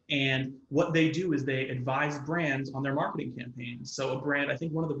 And what they do is they advise brands on their marketing campaigns. So a brand, I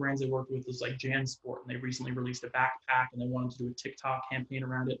think one of the brands they worked with was like JanSport, and they recently released a backpack and they wanted to do a TikTok campaign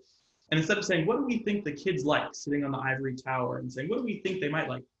around it. And instead of saying, what do we think the kids like sitting on the ivory tower and saying, what do we think they might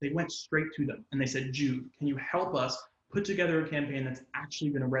like? They went straight to them and they said, Jude, can you help us put together a campaign that's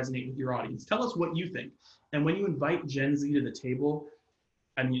actually going to resonate with your audience? Tell us what you think. And when you invite Gen Z to the table,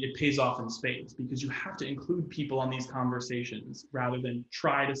 I mean, it pays off in spades because you have to include people on these conversations rather than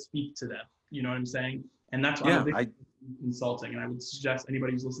try to speak to them. You know what I'm saying? And that's why I'm a big consulting. And I would suggest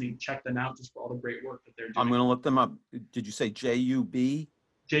anybody who's listening, check them out just for all the great work that they're doing. I'm going to look them up. Did you say J-U-B?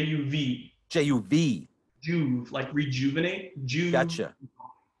 J-U-V. J-U-V. Juve, like rejuvenate. Juve. Gotcha.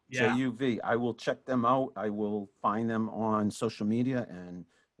 Yeah. J-U-V. I will check them out. I will find them on social media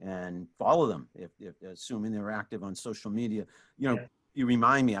and follow them if assuming they're active on social media. You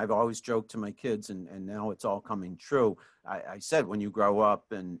remind me, I've always joked to my kids, and now it's all coming true. I said, when you grow up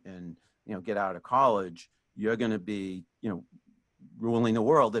and get out of college, you're going to be, ruling the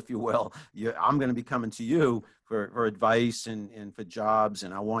world, if you will. I'm going to be coming to you for advice and for jobs,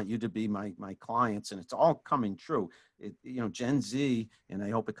 and I want you to be my clients, and it's all coming true. Gen Z, and I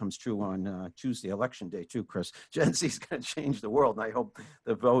hope it comes true on Tuesday, election day too, Chris. Gen Z is going to change the world, and I hope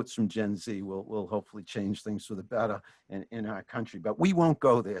the votes from Gen Z will hopefully change things for the better in our country. But we won't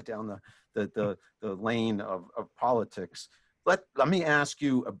go there down the lane of politics. Let me ask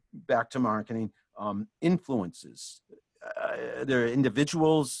you back to marketing. Influences. There are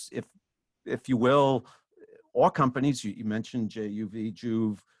individuals, if you will, or companies. You mentioned JUV,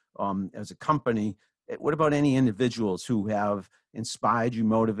 Juve, as a company. What about any individuals who have inspired you,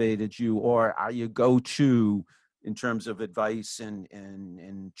 motivated you, or are you go-to in terms of advice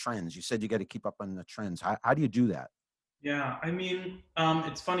and trends? You said you got to keep up on the trends. How do you do that? Yeah, I mean,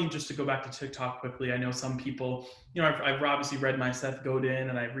 it's funny just to go back to TikTok quickly. I know some people, I've obviously read my Seth Godin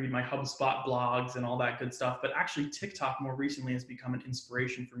and I read my HubSpot blogs and all that good stuff, but actually TikTok more recently has become an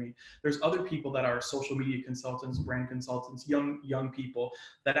inspiration for me. There's other people that are social media consultants, brand consultants, young people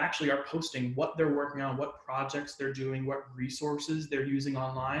that actually are posting what they're working on, what projects they're doing, what resources they're using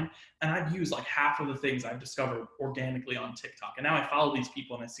online. And I've used like half of the things I've discovered organically on TikTok. And now I follow these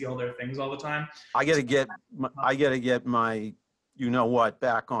people and I see all their things all the time. I got to get my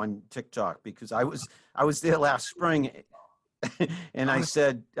back on TikTok, because I was there last spring and I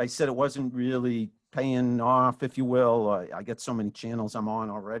said it wasn't really paying off, if you will. I get so many channels I'm on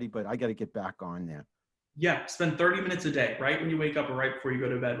already, but I got to get back on there. Yeah, spend 30 minutes a day, right when you wake up or right before you go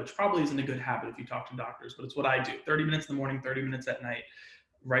to bed, which probably isn't a good habit if you talk to doctors, but it's what I do. 30 minutes in the morning, 30 minutes at night,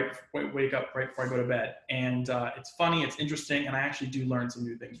 wake up right before I go to bed. And it's funny, it's interesting, and I actually do learn some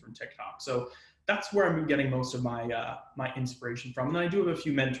new things from TikTok. So that's where I'm getting most of my my inspiration from. And then I do have a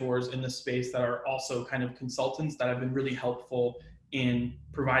few mentors in this space that are also kind of consultants that have been really helpful in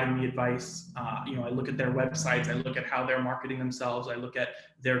providing me advice. I look at their websites, I look at how they're marketing themselves, I look at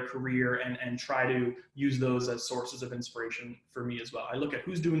their career and try to use those as sources of inspiration for me as well. I look at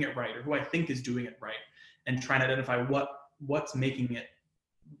who's doing it right or who I think is doing it right and try to identify what's making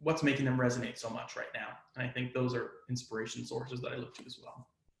them resonate so much right now. And I think those are inspiration sources that I look to as well.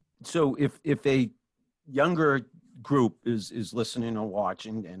 So if a younger group is listening or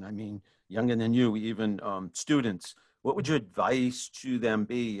watching, and I mean younger than you, even students, what would your advice to them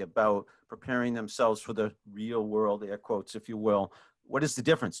be about preparing themselves for the real world, air quotes, if you will? What is the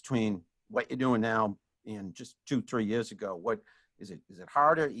difference between what you're doing now and just 2-3 years ago? What is it? Is it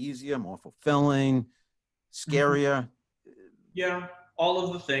harder, easier, more fulfilling, scarier? Yeah, all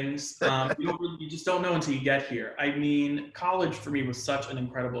of the things. You just don't know until you get here. I mean, college for me was such an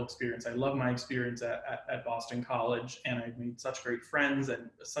incredible experience. I love my experience at Boston College, and I made such great friends and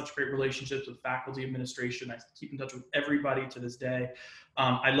such great relationships with faculty, administration. I keep in touch with everybody to this day.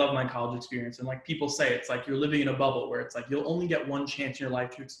 I love my college experience. And like people say, it's like you're living in a bubble where it's like you'll only get one chance in your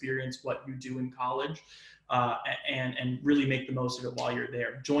life to experience what you do in college. And really make the most of it while you're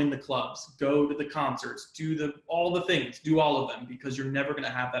there. Join the clubs, go to the concerts, do all the things, do all of them, because you're never going to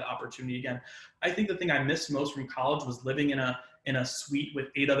have that opportunity again. I think the thing I missed most from college was living in a suite with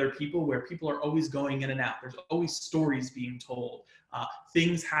 8 other people where people are always going in and out. There's always stories being told,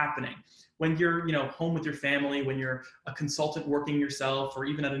 things happening. When you're home with your family, when you're a consultant working yourself, or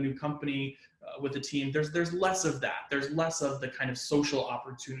even at a new company, with a team, there's less of that. There's less of the kind of social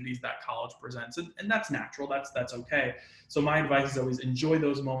opportunities that college presents, and that's natural. That's okay. So my advice is always enjoy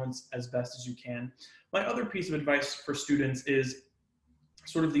those moments as best as you can. My other piece of advice for students is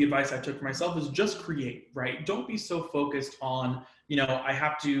sort of the advice I took for myself is just create, right? Don't be so focused on,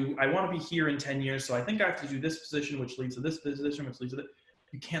 I want to be here in 10 years, so I think I have to do this position, which leads to this position, which leads to that.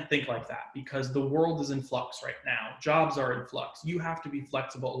 You can't think like that because the world is in flux right now. Jobs are in flux. You have to be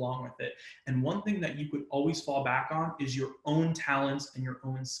flexible along with it. And one thing that you could always fall back on is your own talents and your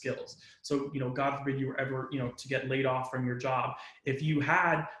own skills. So, God forbid you were ever, to get laid off from your job. If you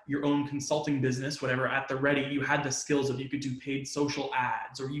had your own consulting business, whatever, at the ready, you had the skills of you could do paid social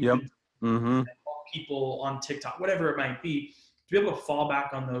ads, or you could help people on TikTok, whatever it might be. To be able to fall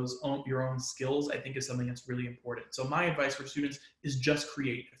back on your own skills, I think is something that's really important. So my advice for students is just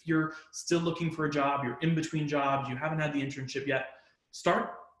create. If you're still looking for a job, you're in between jobs, you haven't had the internship yet,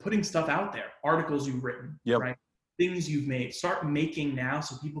 start putting stuff out there. Articles you've written, right? Things you've made. Start making now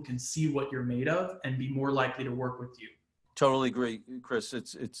so people can see what you're made of and be more likely to work with you. Totally agree, Chris.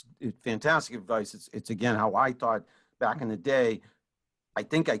 It's fantastic advice. It's again how I thought back in the day. I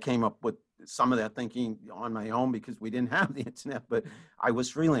think I came up with some of that thinking on my own because we didn't have the internet, but I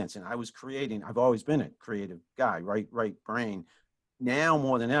was freelancing. I was creating. I've always been a creative guy, right brain. Now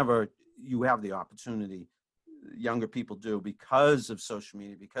more than ever, you have the opportunity, younger people do, because of social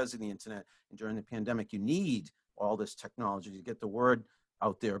media, because of the internet. And during the pandemic, you need all this technology to get the word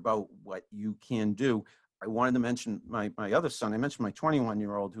out there about what you can do. I wanted to mention my other son. I mentioned my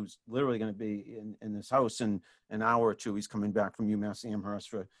 21-year-old who's literally going to be in this house in an hour or two. He's coming back from UMass Amherst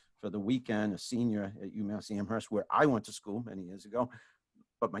for the weekend, a senior at UMass Amherst, where I went to school many years ago.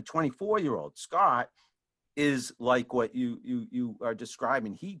 But my 24-year-old, Scott, is like what you are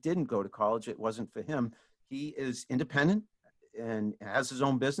describing. He didn't go to college. It wasn't for him. He is independent and has his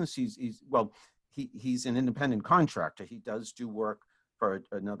own business. He's an independent contractor. He does do work for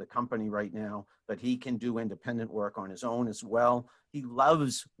another company right now, but he can do independent work on his own as well. He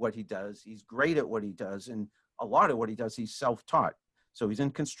loves what he does. He's great at what he does. And a lot of what he does, he's self-taught. So he's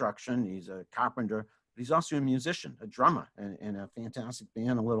in construction, he's a carpenter, but he's also a musician, a drummer, and a fantastic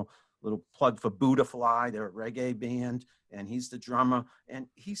band, a little plug for Buddha Fly. They're a reggae band, and he's the drummer, and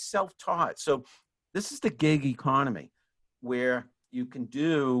he's self-taught. So this is the gig economy where you can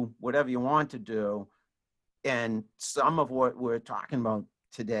do whatever you want to do. And some of what we're talking about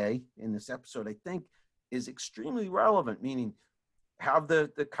today in this episode, I think, is extremely relevant, meaning have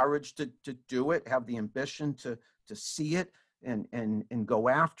the courage to do it, have the ambition to see it and go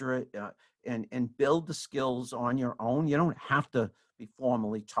after it, and build the skills on your own. You don't have to be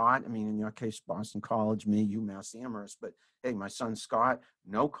formally taught. I mean, in your case, Boston College, me, UMass Amherst, but hey, my son Scott,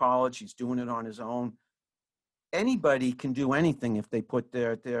 no college, he's doing it on his own. Anybody can do anything if they put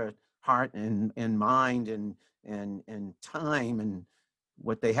their heart and mind and time and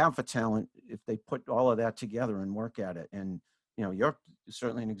what they have for talent, if they put all of that together and work at it. And, you know, you're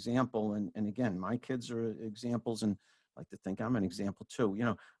certainly an example. And again, my kids are examples, and I like to think I'm an example too. You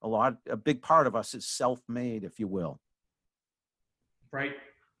know, a big part of us is self-made, if you will. Right.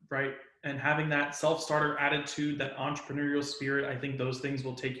 And having that self-starter attitude, that entrepreneurial spirit, I think those things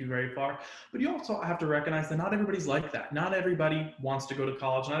will take you very far. But you also have to recognize that not everybody's like that. Not everybody wants to go to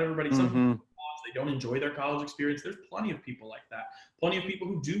college. Not everybody, some people, they don't enjoy their college experience. There's plenty of people like that. Plenty of people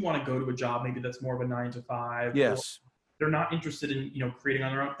who do want to go to a job, maybe that's more of a 9-to-5. Yes. They're not interested in, creating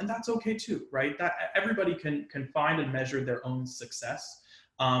on their own. And that's okay too, right? That everybody can find and measure their own success.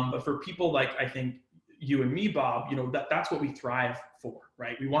 But for people like, I think, you and me, Bob, that's what we thrive for,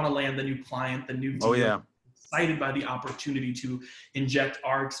 right? We want to land the new client, the new deal. Oh, yeah. Excited by the opportunity to inject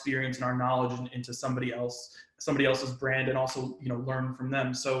our experience and our knowledge into somebody else's brand, and also, learn from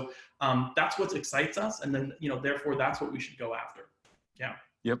them. So that's what excites us. And then, therefore that's what we should go after. Yeah.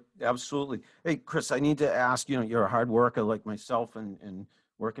 Yep, absolutely. Hey, Chris, I need to ask, you're a hard worker like myself and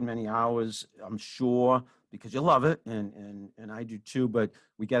working many hours, I'm sure, because you love it, and I do too, but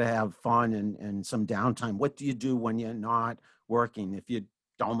we got to have fun and some downtime. What do you do when you're not working, if you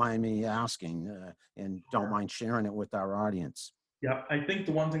don't mind me asking, and don't mind sharing it with our audience? Yeah, I think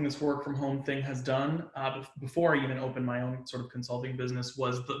the one thing this work from home thing has done, before I even opened my own sort of consulting business,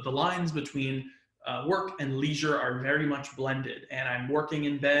 was the lines between work and leisure are very much blended, and I'm working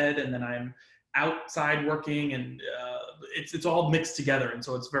in bed and then I'm outside working, and it's all mixed together, and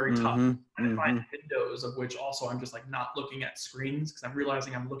so it's very tough. I find windows of which also I'm just like not looking at screens, because I'm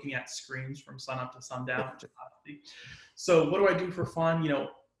realizing I'm looking at screens from sun up to sundown. So what do I do for fun?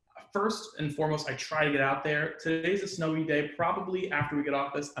 First and foremost, I try to get out there. Today's a snowy day. Probably after we get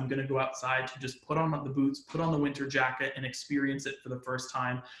off this, I'm going to go outside to just put on the boots, put on the winter jacket, and experience it for the first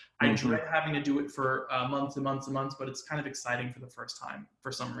time. I dread having to do it for months and months and months, but it's kind of exciting for the first time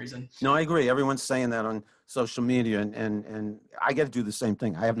for some reason. No, I agree. Everyone's saying that on social media, and I got to do the same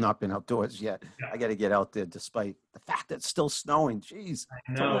thing. I have not been outdoors yet. Yeah. I got to get out there despite the fact that it's still snowing. Jeez,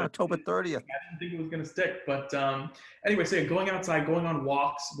 it's only October 30th. I didn't think it was going to stick, but anyway, so going outside, going on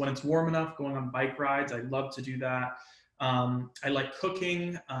walks when it's warm enough, going on bike rides. I love to do that. I like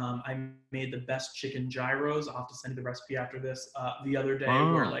cooking. I made the best chicken gyros. I'll have to send you the recipe after this. The other day,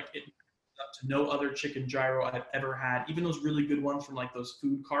 where like it up to no other chicken gyro I've ever had. Even those really good ones from like those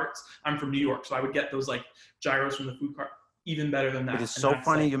food carts. I'm from New York, so I would get those like gyros from the food cart. Even better than that. It is so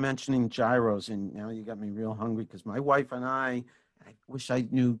funny you're mentioning gyros, and now you got me real hungry, because my wife and I wish I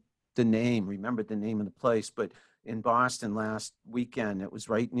knew remembered the name of the place, but in Boston last weekend, it was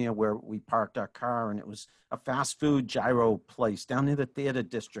right near where we parked our car, and it was a fast food gyro place down near the theater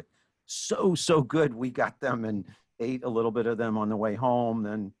district. So good. We got them and ate a little bit of them on the way home,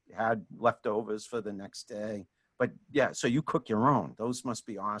 then had leftovers for the next day. But yeah, so you cook your own. Those must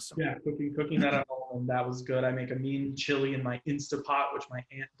be awesome. Yeah, cooking that at home, and that was good. I make a mean chili in my Instapot, which my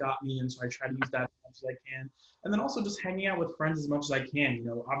aunt got me, and so I try to use that as much as I can. And then also just hanging out with friends as much as I can.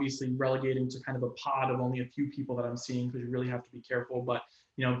 Obviously relegating to kind of a pod of only a few people that I'm seeing, because you really have to be careful. But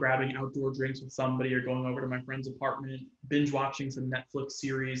grabbing outdoor drinks with somebody, or going over to my friend's apartment, binge watching some Netflix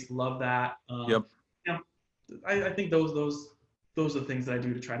series. Love that. Yep. I think those those are the things that I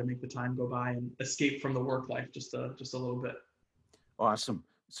do to try to make the time go by and escape from the work life just a little bit. Awesome.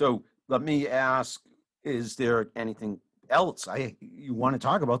 So let me ask, is there anything else you want to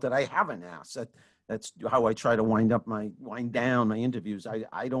talk about that I haven't asked? That's how I try to wind down my interviews.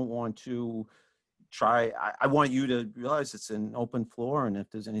 I don't want to I want you to realize it's an open floor, and if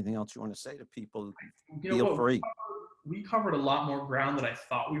there's anything else you want to say to people, feel free. We covered a lot more ground than I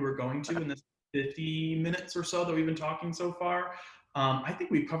thought we were going to in this 50 minutes or so that we've been talking so far. I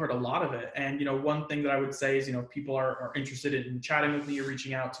think we've covered a lot of it. And, one thing that I would say is, if people are interested in chatting with me or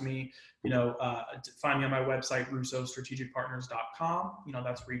reaching out to me, find me on my website, russostrategicpartners.com.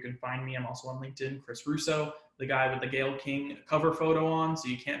 That's where you can find me. I'm also on LinkedIn, Chris Russo, the guy with the Gayle King cover photo on, so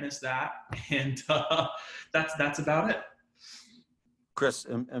you can't miss that. And that's about it. Chris,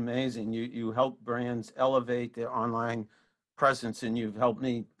 amazing. You help brands elevate their online presence, and you've helped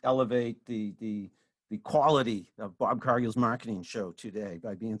me elevate the quality of Bob Cargill's marketing show today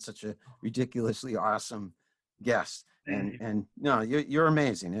by being such a ridiculously awesome guest. And no, you're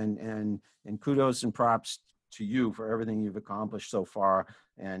amazing. And kudos and props to you for everything you've accomplished so far.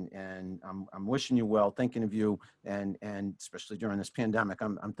 And I'm wishing you well, thinking of you, and especially during this pandemic,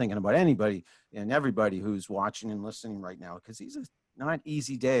 I'm thinking about anybody and everybody who's watching and listening right now, because these are not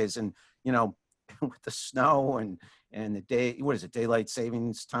easy days. And, with the snow and the day, what is it, daylight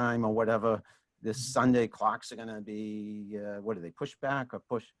savings time or whatever, this Sunday clocks are going to be, what do they push back or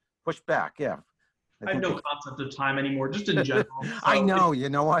push back? Yeah. I have no concept of time anymore, just in general. So. I know, you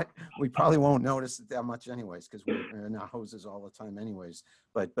know what? We probably won't notice it that much anyways, because we're in our hoses all the time anyways.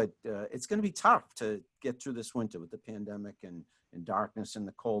 But it's going to be tough to get through this winter with the pandemic and darkness and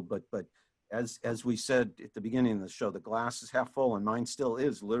the cold. But as we said at the beginning of the show, the glass is half full, and mine still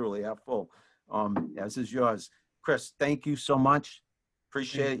is literally half full, as is yours. Chris, thank you so much.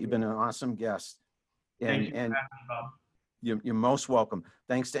 Appreciate it. You've been an awesome guest. Thank you for having me, Bob. You're most welcome.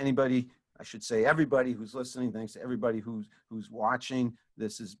 Thanks to anybody, I should say everybody who's listening. Thanks to everybody who's watching.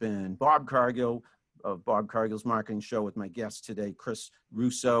 This has been Bob Cargill of Bob Cargill's Marketing Show with my guest today, Chris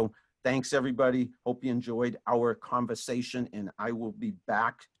Russo. Thanks, everybody. Hope you enjoyed our conversation, and I will be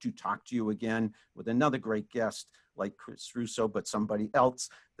back to talk to you again with another great guest like Chris Russo, but somebody else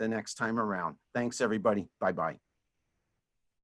the next time around. Thanks, everybody. Bye-bye.